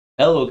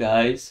Hello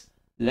guys,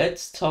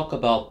 let's talk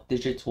about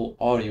digital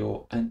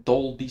audio and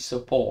Dolby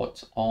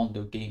support on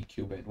the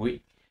GameCube and Wii.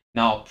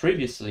 Now,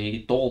 previously,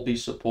 Dolby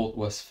support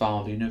was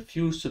found in a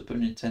few Super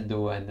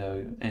Nintendo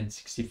and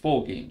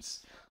N64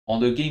 games.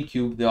 On the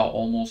GameCube, there are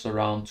almost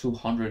around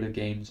 200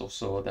 games or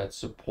so that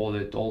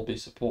supported Dolby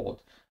support,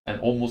 and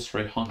almost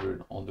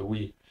 300 on the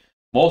Wii.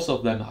 Most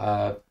of them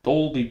have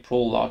Dolby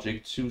Pro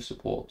Logic 2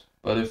 support,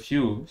 but a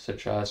few,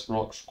 such as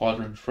Rock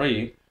Squadron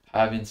 3,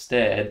 have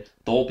instead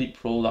Dolby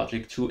Pro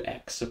Logic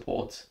 2X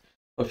support.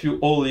 A few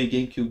early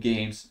GameCube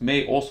games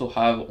may also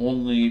have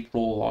only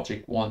Pro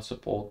Logic 1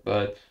 support,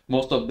 but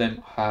most of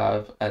them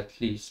have at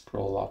least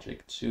Pro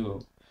Logic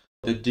 2.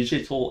 The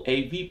digital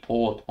AV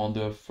port on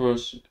the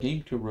first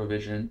GameCube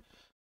revision,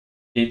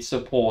 it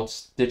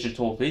supports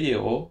digital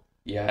video,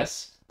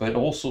 yes, but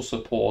also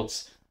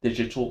supports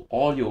digital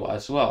audio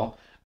as well.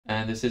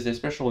 And this is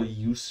especially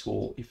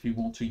useful if you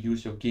want to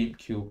use your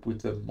GameCube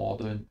with a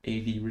modern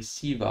AV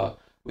receiver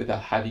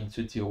without having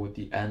to deal with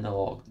the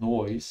analog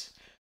noise.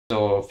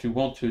 So if you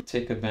want to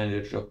take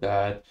advantage of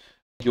that,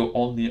 your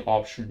only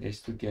option is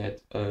to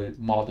get a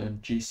modern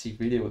GC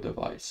video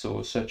device,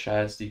 so such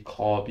as the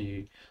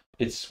Dolby.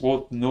 It's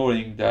worth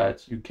noting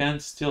that you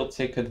can still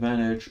take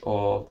advantage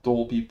of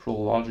Dolby Pro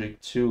Logic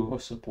 2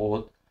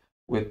 support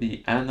with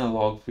the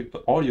analog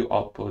audio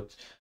output.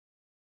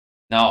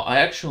 Now, I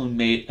actually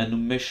made an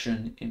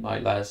omission in my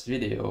last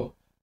video,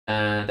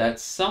 and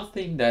that's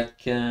something that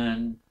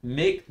can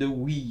make the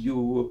Wii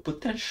U a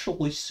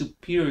potentially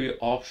superior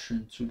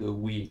option to the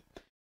Wii.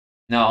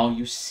 Now,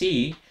 you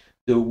see,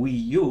 the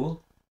Wii U,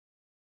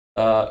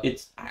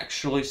 it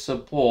actually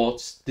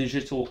supports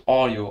digital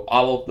audio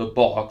out of the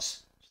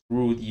box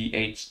through the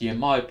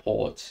HDMI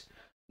port.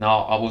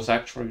 Now, I was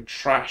actually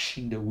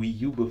trashing the Wii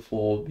U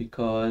before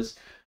because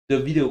the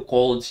video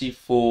quality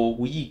for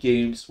Wii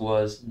games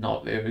was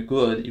not very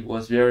good. It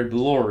was very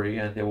blurry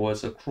and there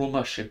was a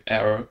chroma shift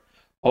error.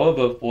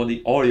 However, for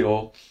the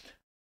audio,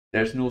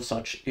 there's no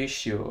such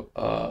issue.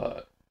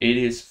 It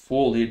is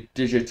fully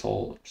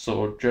digital,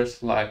 so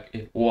just like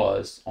it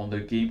was on the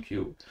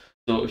GameCube.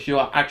 So if you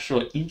are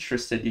actually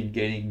interested in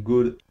getting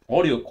good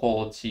audio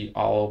quality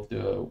out of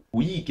the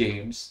Wii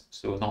games,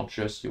 so not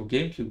just your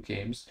GameCube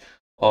games,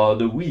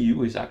 the Wii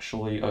U is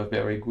actually a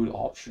very good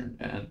option,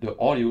 and the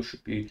audio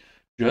should be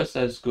just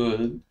as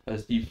good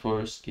as the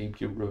first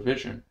GameCube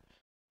revision.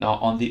 Now,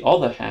 on the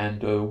other hand,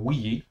 the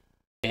Wii,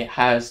 it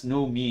has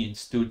no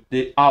means to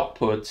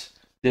output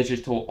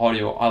digital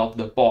audio out of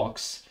the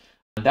box.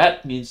 And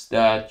that means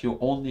that your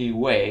only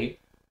way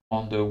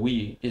on the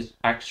Wii is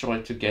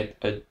actually to get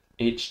a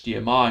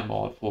HDMI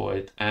mod for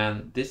it,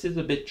 and this is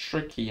a bit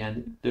tricky,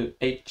 and the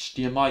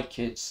HDMI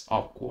kits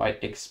are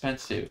quite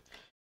expensive.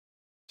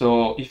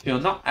 So if you're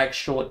not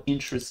actually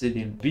interested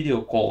in video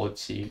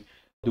quality,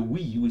 the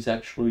Wii U is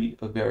actually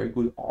a very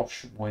good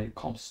option when it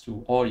comes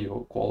to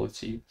audio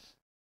quality.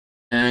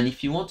 And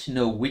if you want to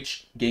know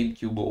which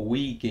GameCube or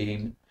Wii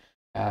game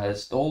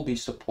has Dolby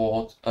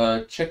support,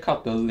 check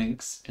out the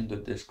links in the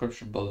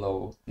description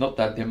below. Note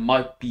that there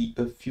might be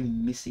a few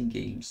missing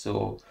games,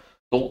 so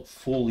don't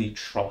fully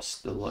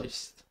trust the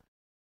list.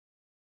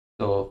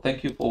 So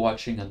thank you for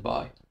watching and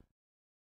bye.